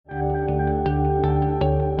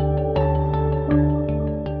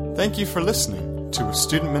Thank you for listening to a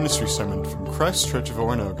student ministry sermon from Christ Church of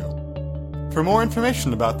Oronogo. For more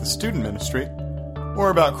information about the student ministry,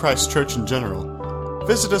 or about Christ Church in general,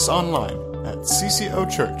 visit us online at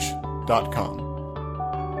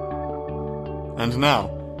ccochurch.com. And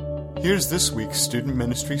now, here's this week's student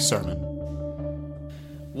ministry sermon.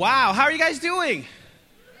 Wow, how are you guys doing?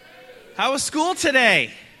 How was school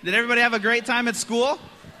today? Did everybody have a great time at school?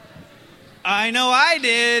 I know I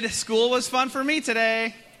did. School was fun for me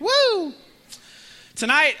today. Woo!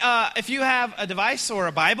 Tonight, if you have a device or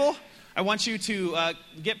a Bible, I want you to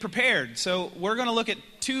get prepared. So we're going to look at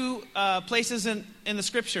two places in the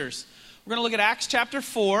Scriptures. We're going to look at Acts chapter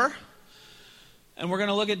 4, and we're going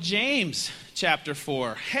to look at James chapter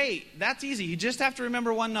 4. Hey, that's easy. You just have to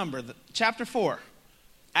remember one number, chapter 4,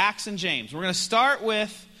 Acts and James. We're going to start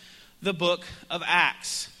with the book of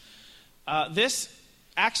Acts. This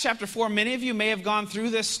Acts chapter 4, many of you may have gone through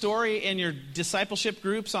this story in your discipleship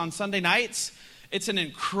groups on Sunday nights. It's an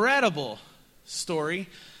incredible story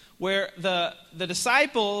where the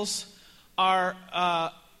disciples are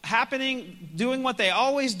doing what they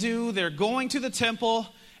always do. They're going to the temple,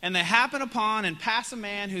 and they happen upon and pass a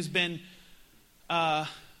man who's been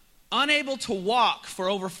unable to walk for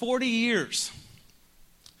over 40 years.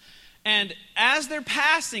 And as they're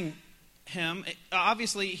passing him,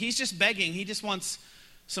 obviously, he's just begging. He just wants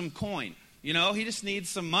some coin. You know, he just needs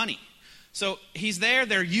some money. So he's there.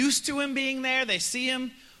 They're used to him being there. They see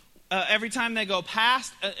him every time they go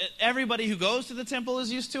past. Everybody who goes to the temple is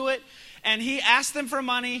used to it. And he asks them for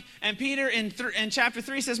money. And Peter in chapter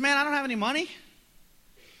 3 says, man, I don't have any money.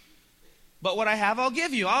 But what I have, I'll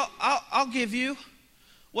give you. I'll give you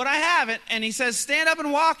what I have. And he says, stand up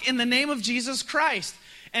and walk in the name of Jesus Christ.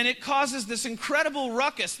 And it causes this incredible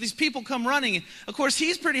ruckus. These people come running. Of course,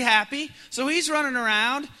 he's pretty happy. So he's running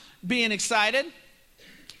around being excited.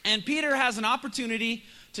 And Peter has an opportunity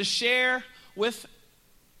to share with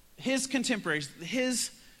his contemporaries, his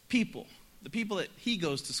people, the people that he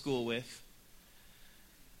goes to school with,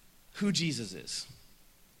 who Jesus is.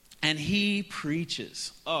 And he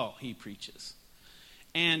preaches. Oh, he preaches.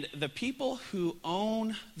 And the people who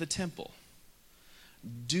own the temple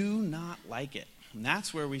do not like it. And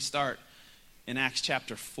that's where we start in Acts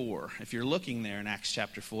chapter 4. If you're looking there in Acts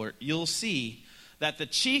chapter 4, you'll see that the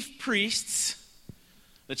priests,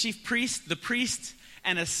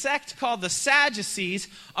 and a sect called the Sadducees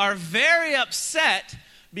are very upset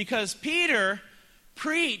because Peter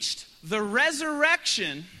preached the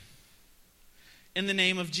resurrection in the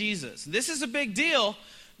name of Jesus. This is a big deal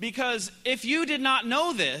because if you did not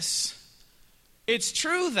know this, it's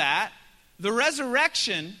true that the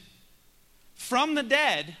resurrection from the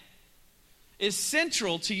dead is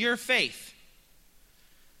central to your faith.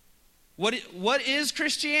 What is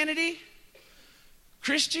Christianity?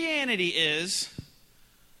 Christianity is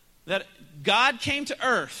that God came to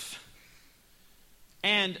earth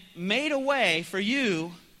and made a way for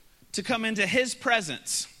you to come into his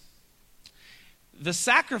presence. The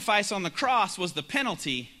sacrifice on the cross was the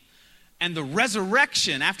penalty, and the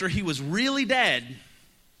resurrection after he was really dead,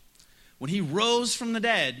 when he rose from the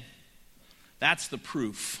dead, that's the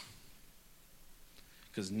proof.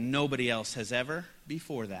 Because nobody else has ever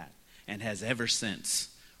before that and has ever since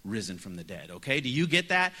risen from the dead. Okay, do you get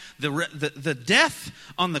that? The death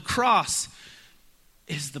on the cross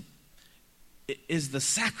is the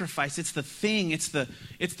sacrifice. It's the thing. It's the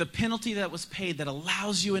penalty that was paid that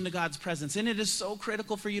allows you into God's presence. And it is so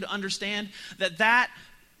critical for you to understand that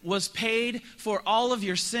was paid for all of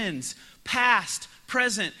your sins, past,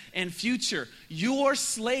 present, and future. Your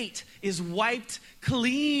slate is wiped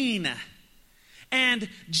clean. And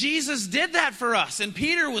Jesus did that for us. And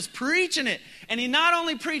Peter was preaching it. And he not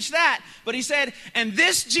only preached that, but he said, and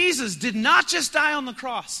this Jesus did not just die on the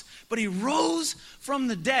cross, but he rose from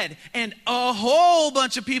the dead. And a whole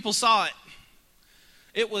bunch of people saw it.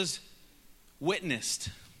 It was witnessed.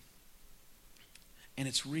 And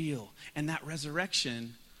it's real. And that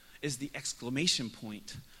resurrection is the exclamation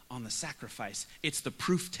point on the sacrifice. It's the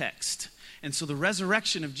proof text. And so the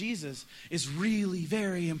resurrection of Jesus is really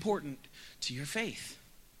very important to your faith.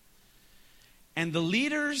 And the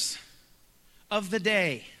leaders of the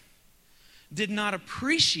day did not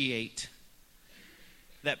appreciate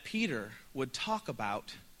that Peter would talk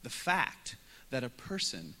about the fact that a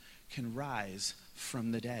person can rise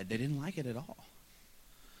from the dead. They didn't like it at all.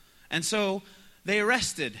 And so they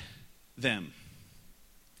arrested them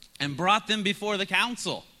and brought them before the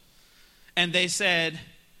council. And they said,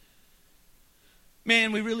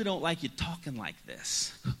 man, we really don't like you talking like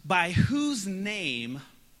this. By whose name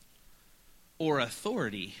or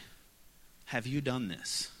authority have you done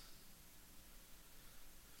this?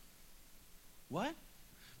 What?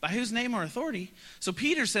 By whose name or authority? So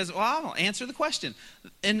Peter says, well, I'll answer the question.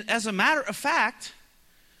 And as a matter of fact,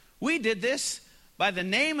 we did this by the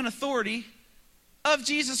name and authority of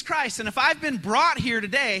Jesus Christ. And if I've been brought here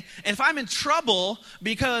today, and if I'm in trouble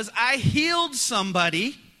because I healed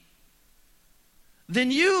somebody, then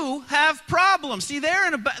you have problems. See, they're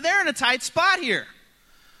in a tight spot here.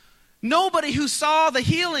 Nobody who saw the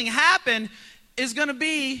healing happen is going to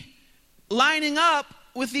be lining up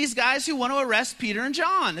with these guys who want to arrest Peter and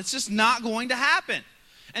John. It's just not going to happen.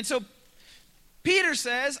 And so Peter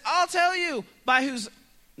says, I'll tell you by whose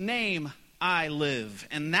name I live.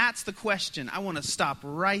 And that's the question. I want to stop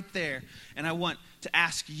right there, and I want to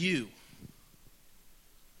ask you,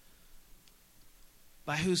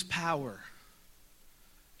 by whose power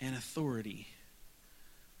and authority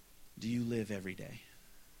do you live every day?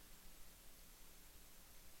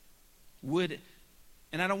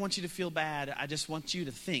 And I don't want you to feel bad, I just want you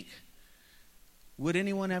to think, would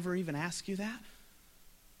anyone ever even ask you that?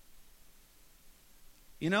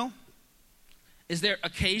 You know? Is there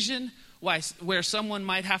occasion where someone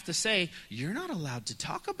might have to say, you're not allowed to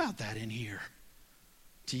talk about that in here?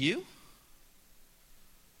 To you?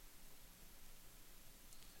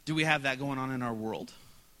 Do we have that going on in our world?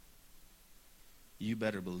 You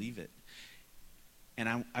better believe it.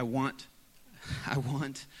 And I want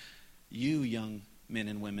you, young men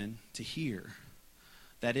and women, to hear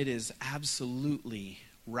that it is absolutely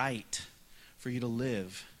right for you to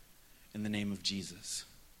live in the name of Jesus.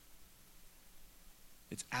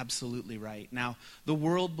 It's absolutely right. Now, the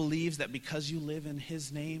world believes that because you live in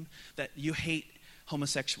his name, that you hate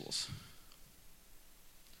homosexuals.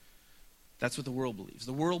 That's what the world believes.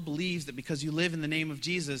 The world believes that because you live in the name of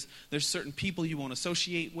Jesus, there's certain people you won't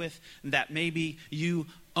associate with, and that maybe you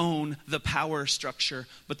own the power structure.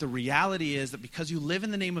 But the reality is that because you live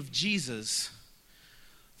in the name of Jesus,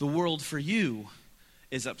 the world for you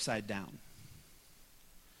is upside down.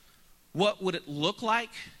 What would it look like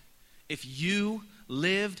if you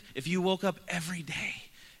woke up every day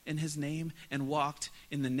in his name and walked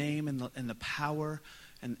in the name and the power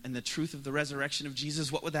and the truth of the resurrection of Jesus?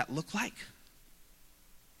 What would that look like?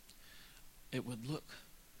 It would look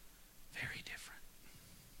very different.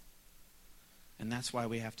 And that's why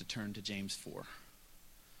we have to turn to James 4.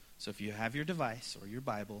 So if you have your device or your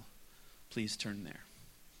Bible, please turn there.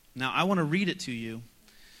 Now, I want to read it to you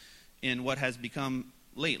in what has become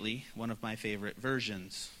lately one of my favorite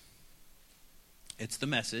versions. It's the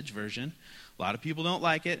Message version. A lot of people don't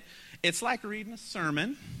like it. It's like reading a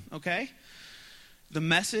sermon, okay? The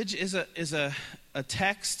Message is a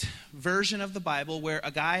text version of the Bible where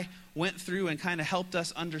a guy went through and kind of helped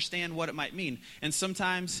us understand what it might mean. And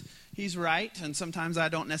sometimes he's right, and sometimes I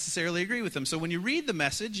don't necessarily agree with him. So when you read the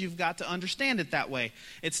Message, you've got to understand it that way.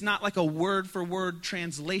 It's not like a word-for-word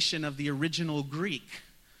translation of the original Greek.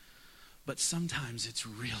 But sometimes it's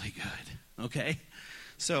really good, okay?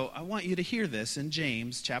 So I want you to hear this in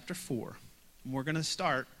James chapter 4. And we're going to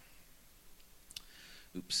start,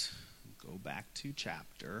 go back to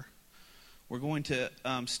chapter. We're going to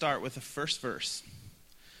start with the first verse.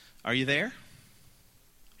 Are you there?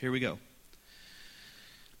 Here we go.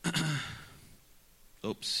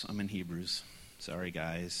 I'm in Hebrews. Sorry,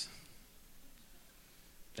 guys.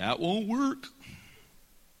 That won't work.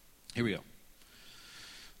 Here we go.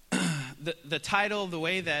 The title, the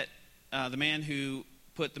way that the man who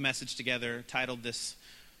put the Message together titled this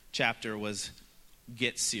chapter was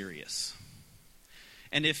Get Serious.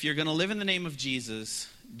 And if you're going to live in the name of Jesus,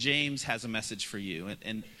 James has a message for you,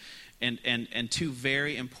 and two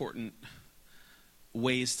very important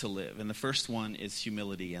ways to live. And the first one is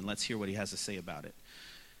humility, and let's hear what he has to say about it.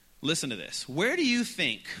 Listen to this. Where do you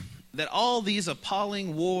think that all these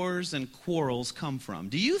appalling wars and quarrels come from?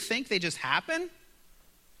 Do you think they just happen?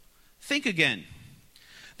 Think again.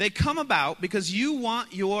 They come about because you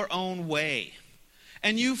want your own way,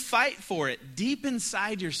 and you fight for it deep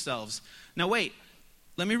inside yourselves. Now wait,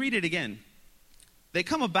 let me read it again. They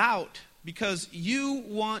come about because you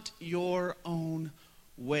want your own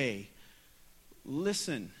way.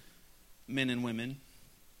 Listen, men and women,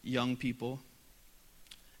 young people,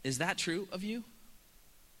 is that true of you?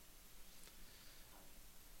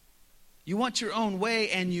 You want your own way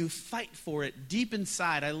and you fight for it deep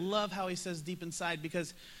inside. I love how he says deep inside,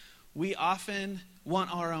 because we often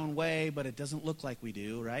want our own way, but it doesn't look like we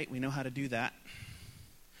do, right? We know how to do that.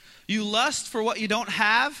 You lust for what you don't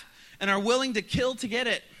have and are willing to kill to get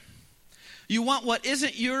it. You want what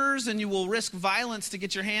isn't yours and you will risk violence to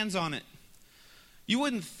get your hands on it. You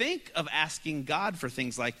wouldn't think of asking God for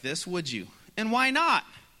things like this, would you? And why not?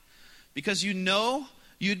 Because you know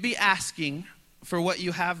you'd be asking for what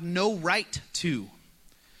you have no right to.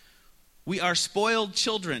 We are spoiled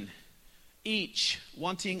children, each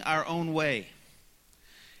wanting our own way.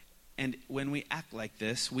 And when we act like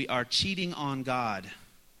this, we are cheating on God.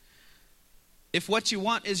 If what you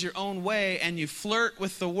want is your own way and you flirt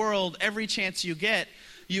with the world every chance you get,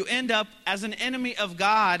 you end up as an enemy of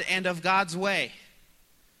God and of God's way.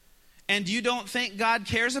 And you don't think God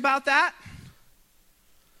cares about that?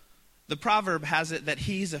 The proverb has it that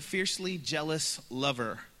he's a fiercely jealous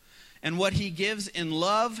lover. And what he gives in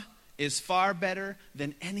love is far better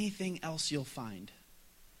than anything else you'll find.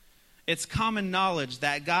 It's common knowledge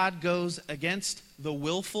that God goes against the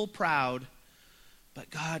willful proud, but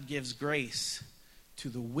God gives grace to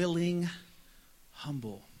the willing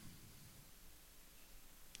humble.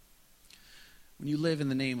 When you live in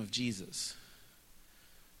the name of Jesus,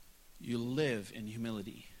 you live in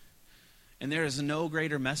humility. And there is no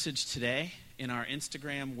greater message today in our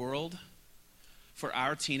Instagram world for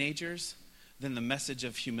our teenagers than the message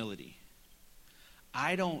of humility.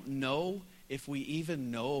 I don't know if we even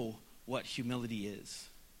know what humility is.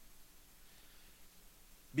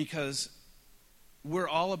 Because we're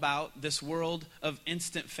all about this world of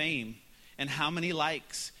instant fame and how many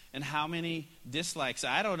likes and how many dislikes.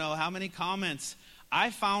 I don't know how many comments. I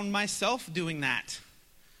found myself doing that.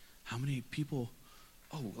 How many people?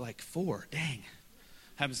 Oh, like 4. Dang.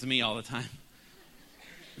 Happens to me all the time.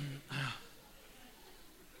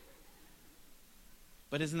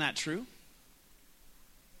 But isn't that true?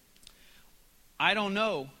 I don't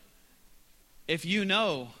know if you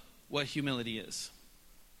know what humility is.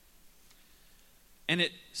 And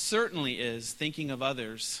it certainly is thinking of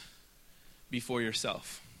others before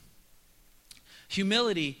yourself.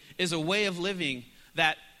 Humility is a way of living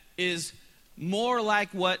that is more like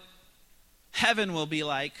what heaven will be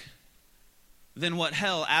like than what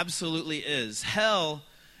hell absolutely is. Hell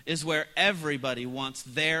is where everybody wants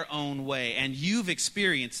their own way, and you've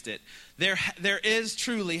experienced it. There is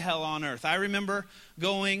truly hell on earth. I remember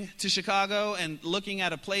going to Chicago and looking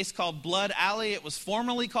at a place called Blood Alley. It was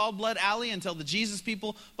formerly called Blood Alley until the Jesus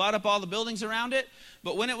people bought up all the buildings around it.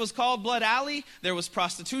 But when it was called Blood Alley, there was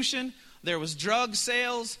prostitution, there was drug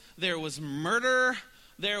sales, there was murder,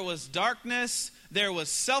 there was darkness, there was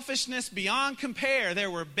selfishness beyond compare.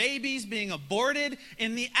 There were babies being aborted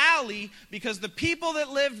in the alley because the people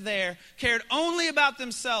that lived there cared only about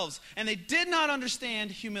themselves, and they did not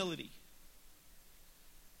understand humility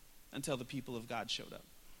until the people of God showed up.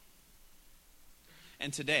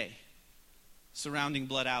 And today, surrounding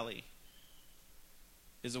Blood Alley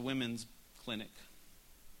is a women's clinic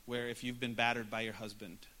where if you've been battered by your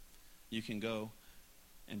husband, you can go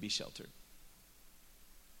and be sheltered.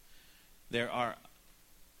 There are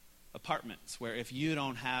apartments where if you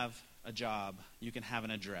don't have a job, you can have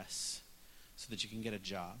an address so that you can get a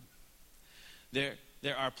job. There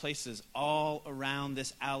are places all around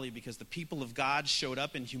this alley because the people of God showed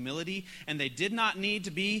up in humility, and they did not need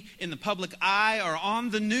to be in the public eye or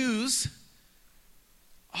on the news.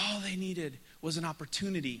 All they needed was an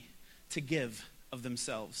opportunity to give of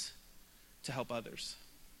themselves to help others.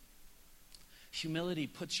 Humility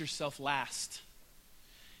puts yourself last.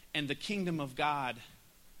 And the kingdom of God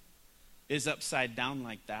is upside down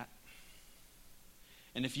like that.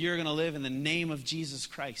 And if you're going to live in the name of Jesus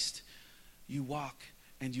Christ, you walk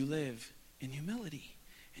and you live in humility.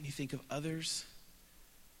 And you think of others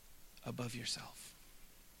above yourself.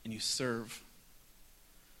 And you serve.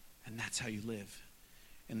 And that's how you live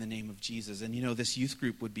in the name of Jesus. And you know, this youth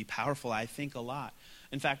group would be powerful, I think, a lot.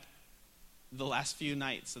 In fact, the last few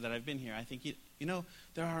nights that I've been here, I think, you know,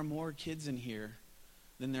 there are more kids in here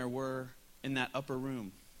than there were in that upper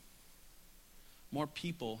room. More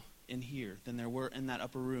people in here than there were in that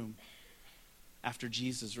upper room after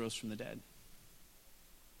Jesus rose from the dead.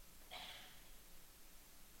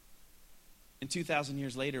 And 2,000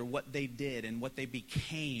 years later, what they did and what they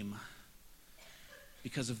became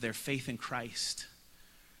because of their faith in Christ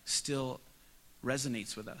still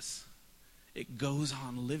resonates with us. It goes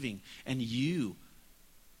on living. And you,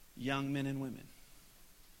 young men and women,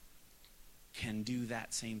 can do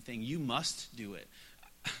that same thing. You must do it.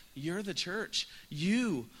 You're the church.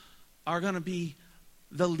 You are going to be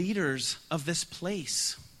the leaders of this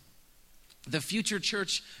place. The future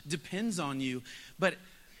church depends on you, but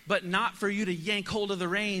not for you to yank hold of the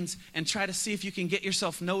reins and try to see if you can get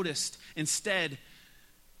yourself noticed. Instead,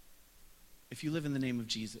 if you live in the name of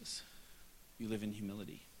Jesus, you live in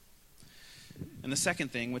humility. And the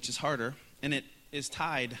second thing, which is harder, and it is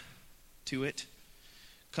tied to it,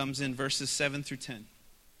 comes in verses 7 through 10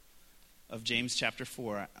 of James chapter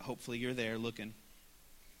 4. Hopefully you're there looking.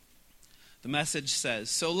 The Message says,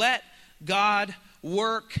 "So let God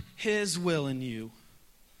work his will in you.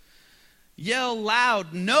 Yell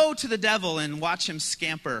loud no to the devil and watch him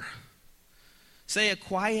scamper. Say a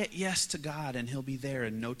quiet yes to God and he'll be there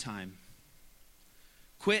in no time.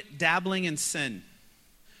 Quit dabbling in sin.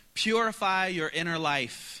 Purify your inner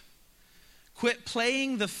life. Quit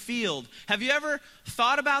playing the field. Have you ever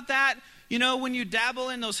thought about that? You know, when you dabble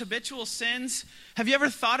in those habitual sins, have you ever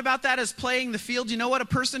thought about that as playing the field? You know what a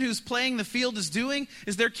person who's playing the field is doing?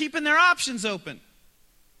 Is they're keeping their options open.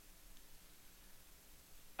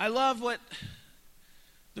 I love what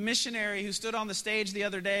the missionary who stood on the stage the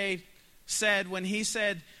other day said when he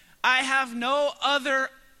said, I have no other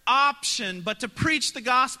option but to preach the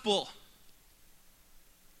gospel.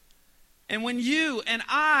 And when you and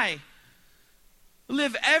I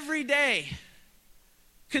live every day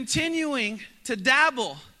continuing to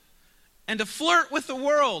dabble and to flirt with the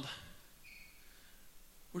world,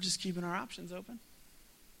 we're just keeping our options open.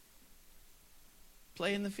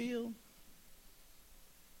 Play in the field.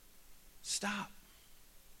 Stop.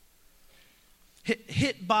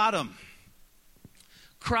 Hit bottom.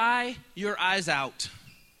 Cry your eyes out.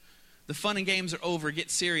 The fun and games are over.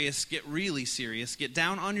 Get serious. Get really serious. Get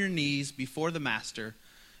down on your knees before the master.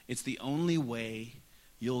 It's the only way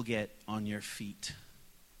you'll get on your feet.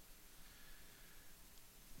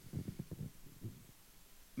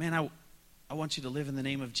 Man, I want you to live in the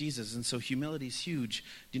name of Jesus. And so humility is huge.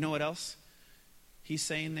 Do you know what else he's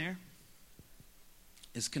saying there?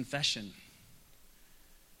 Is confession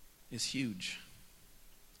is huge.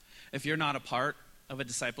 If you're not a part of a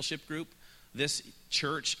discipleship group, this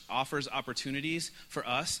church offers opportunities for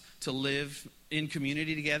us to live in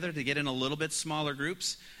community together, to get in a little bit smaller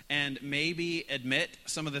groups, and maybe admit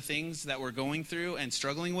some of the things that we're going through and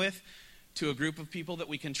struggling with to a group of people that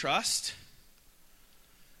we can trust.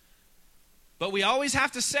 But we always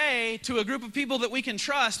have to say to a group of people that we can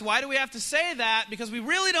trust, why do we have to say that? Because we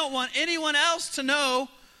really don't want anyone else to know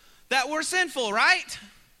that we're sinful, right?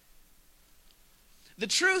 The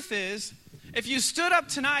truth is, if you stood up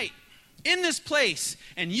tonight in this place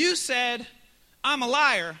and you said, I'm a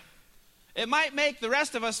liar, it might make the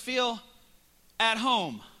rest of us feel at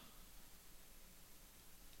home.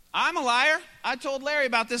 I'm a liar. I told Larry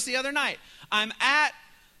about this the other night. I'm at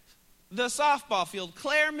the softball field.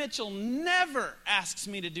 Claire Mitchell never asks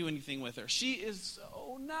me to do anything with her. She is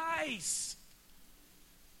so nice.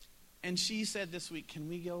 And she said this week, can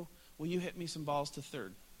we go, will you hit me some balls to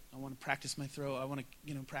third? I want to practice my throw. I want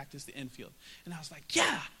to, practice the infield. And I was like,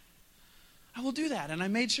 yeah, I will do that. And I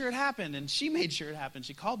made sure it happened. And she made sure it happened.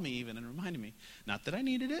 She called me even and reminded me. Not that I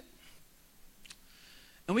needed it.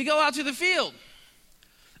 And we go out to the field.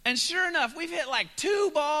 And sure enough, we've hit like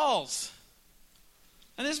 2 balls.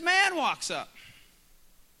 And this man walks up.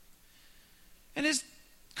 And his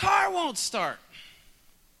car won't start.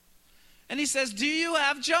 And he says, do you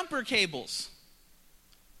have jumper cables?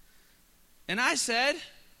 And I said,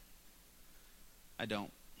 I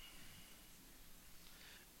don't.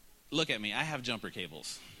 Look at me. I have jumper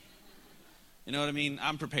cables. You know what I mean?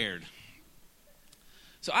 I'm prepared.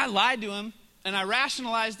 So I lied to him, and I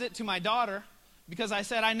rationalized it to my daughter because I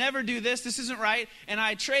said, I never do this. This isn't right. And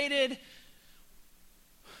I traded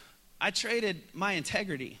my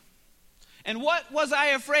integrity. And what was I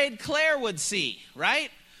afraid Claire would see,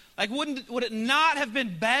 right? Like, would it not have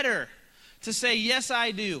been better to say, yes,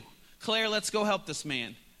 I do. Claire, let's go help this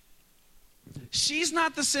man. She's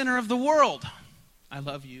not the center of the world. I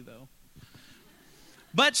love you, though.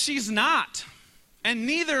 But she's not. And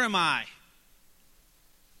neither am I.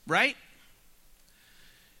 Right?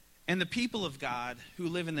 And the people of God who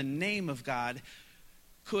live in the name of God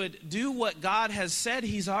could do what God has said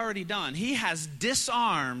he's already done. He has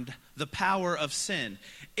disarmed the power of sin.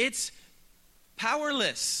 It's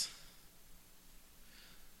powerless.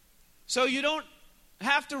 So you don't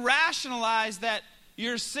have to rationalize that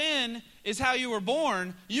your sin is how you were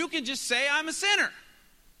born. You can just say, I'm a sinner.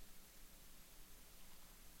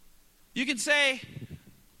 You can say,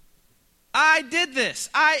 I did this.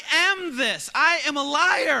 I am this. I am a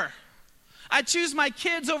liar. I choose my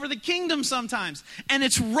kids over the kingdom sometimes, and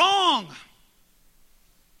it's wrong.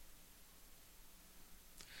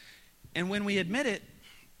 And when we admit it,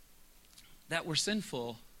 that we're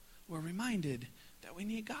sinful, we're reminded that we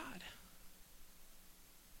need God.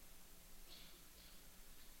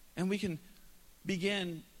 And we can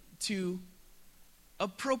begin to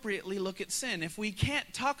appropriately look at sin. If we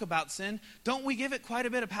can't talk about sin, don't we give it quite a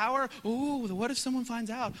bit of power? Oh, what if someone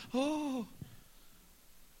finds out? Oh,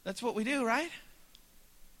 that's what we do, right?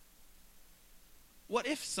 What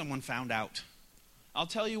if someone found out? I'll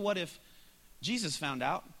tell you what if Jesus found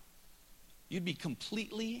out. You'd be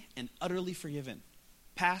completely and utterly forgiven.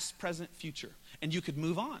 Past, present, future. And you could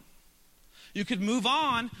move on. You could move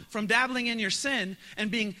on from dabbling in your sin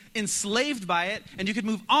and being enslaved by it, and you could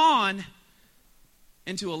move on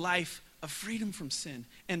into a life of freedom from sin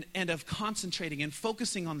and of concentrating and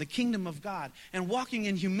focusing on the kingdom of God and walking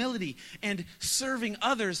in humility and serving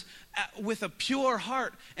others with a pure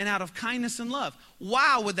heart and out of kindness and love.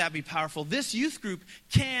 Wow, would that be powerful? This youth group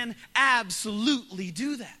can absolutely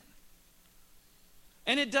do that.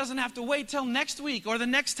 And it doesn't have to wait till next week or the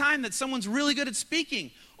next time that someone's really good at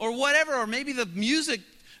speaking or whatever, or maybe the music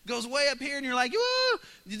goes way up here and you're like, woo!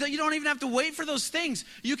 You don't even have to wait for those things.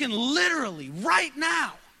 You can literally, right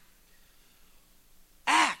now,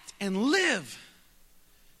 act and live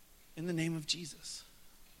in the name of Jesus.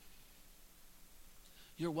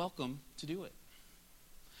 You're welcome to do it.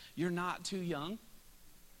 You're not too young.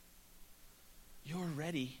 You're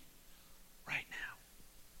ready right now.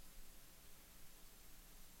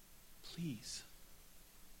 Please,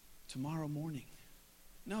 tomorrow morning.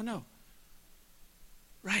 No.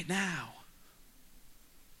 Right now.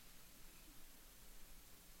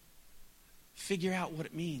 Figure out what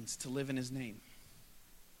it means to live in his name.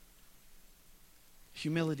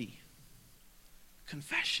 Humility,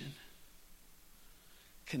 confession,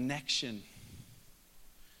 connection.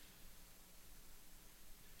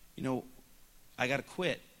 You know, I got to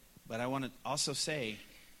quit, but I want to also say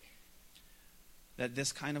that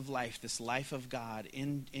this kind of life, this life of God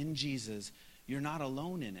in Jesus, you're not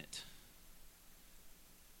alone in it.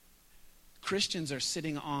 Christians are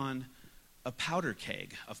sitting on a powder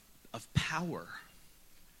keg of power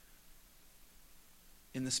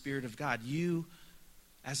in the Spirit of God. You,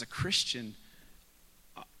 as a Christian,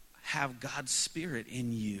 have God's Spirit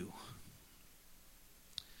in you,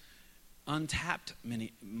 untapped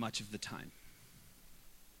much of the time,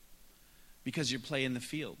 because you're playing the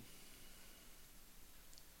field.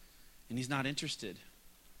 And he's not interested.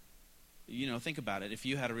 You know, think about it. If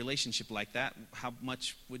you had a relationship like that, how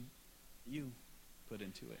much would you put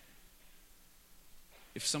into it?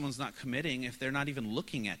 If someone's not committing, if they're not even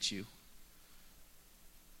looking at you,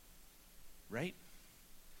 right?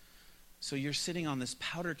 So you're sitting on this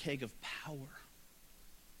powder keg of power.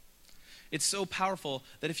 It's so powerful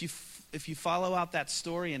that if you follow out that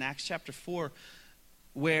story in Acts chapter 4,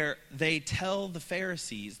 where they tell the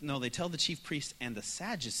chief priests and the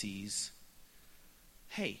Sadducees,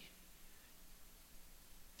 hey,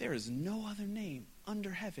 there is no other name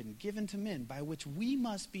under heaven given to men by which we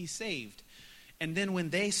must be saved. And then when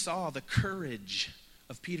they saw the courage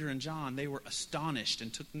of Peter and John, they were astonished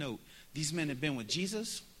and took note. These men had been with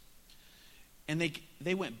Jesus, and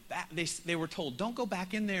they went back. They were told, don't go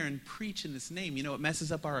back in there and preach in this name. You know, it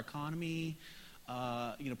messes up our economy.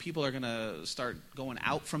 People are going to start going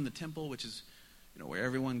out from the temple, which is, where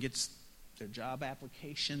everyone gets their job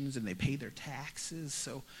applications and they pay their taxes.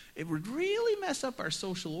 So it would really mess up our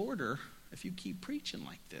social order if you keep preaching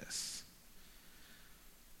like this.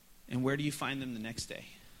 And where do you find them the next day?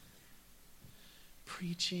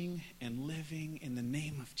 Preaching and living in the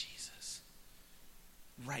name of Jesus.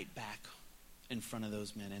 Right back in front of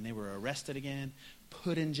those men. And they were arrested again,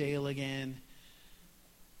 put in jail again.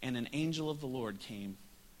 And an angel of the Lord came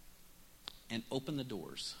and opened the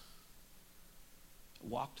doors,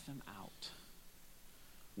 walked them out,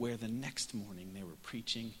 where the next morning they were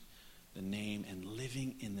preaching the name and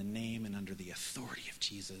living in the name and under the authority of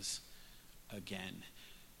Jesus again.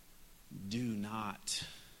 Do not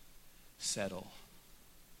settle.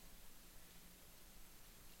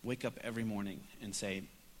 Wake up every morning and say,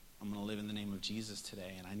 I'm going to live in the name of Jesus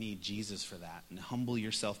today, and I need Jesus for that. And humble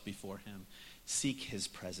yourself before him. Seek his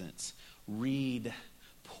presence. Read,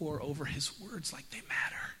 pour over his words like they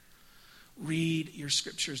matter. Read your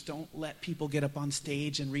scriptures. Don't let people get up on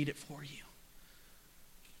stage and read it for you.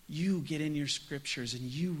 You get in your scriptures and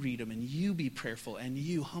you read them and you be prayerful and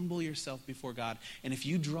you humble yourself before God. And if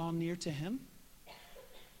you draw near to him,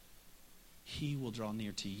 he will draw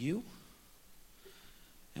near to you.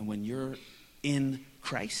 And when you're in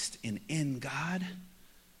Christ and in God,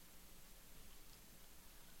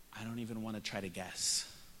 I don't even want to try to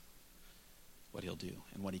guess what he'll do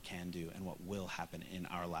and what he can do and what will happen in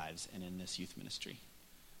our lives and in this youth ministry.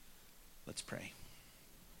 Let's pray.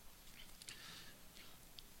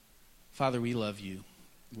 Father, we love you.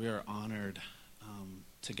 We are honored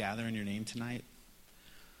to gather in your name tonight,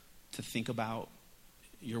 to think about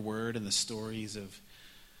your word and the stories of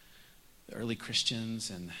the early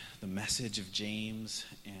Christians and the message of James.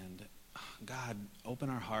 And God, open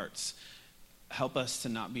our hearts. Help us to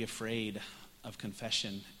not be afraid of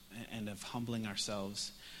confession and of humbling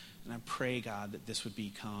ourselves. And I pray, God, that this would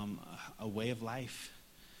become a way of life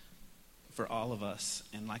for all of us.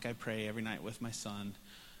 And like I pray every night with my son,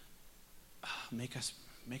 make us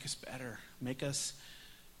Make us better. Make us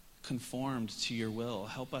conformed to your will.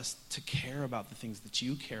 Help us to care about the things that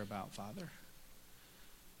you care about, Father.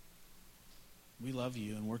 We love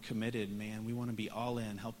you and we're committed, man. We want to be all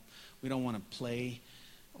in. We don't want to play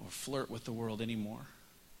or flirt with the world anymore.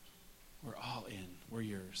 We're all in. We're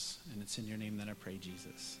yours. And it's in your name that I pray,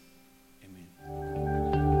 Jesus. Amen.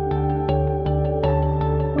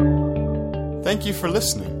 Thank you for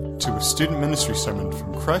listening to a student ministry sermon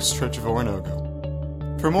from Christ Church of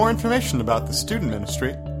Oronogo. For more information about the student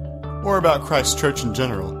ministry or about Christ Church in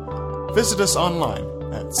general, visit us online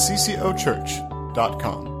at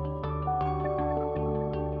ccochurch.com.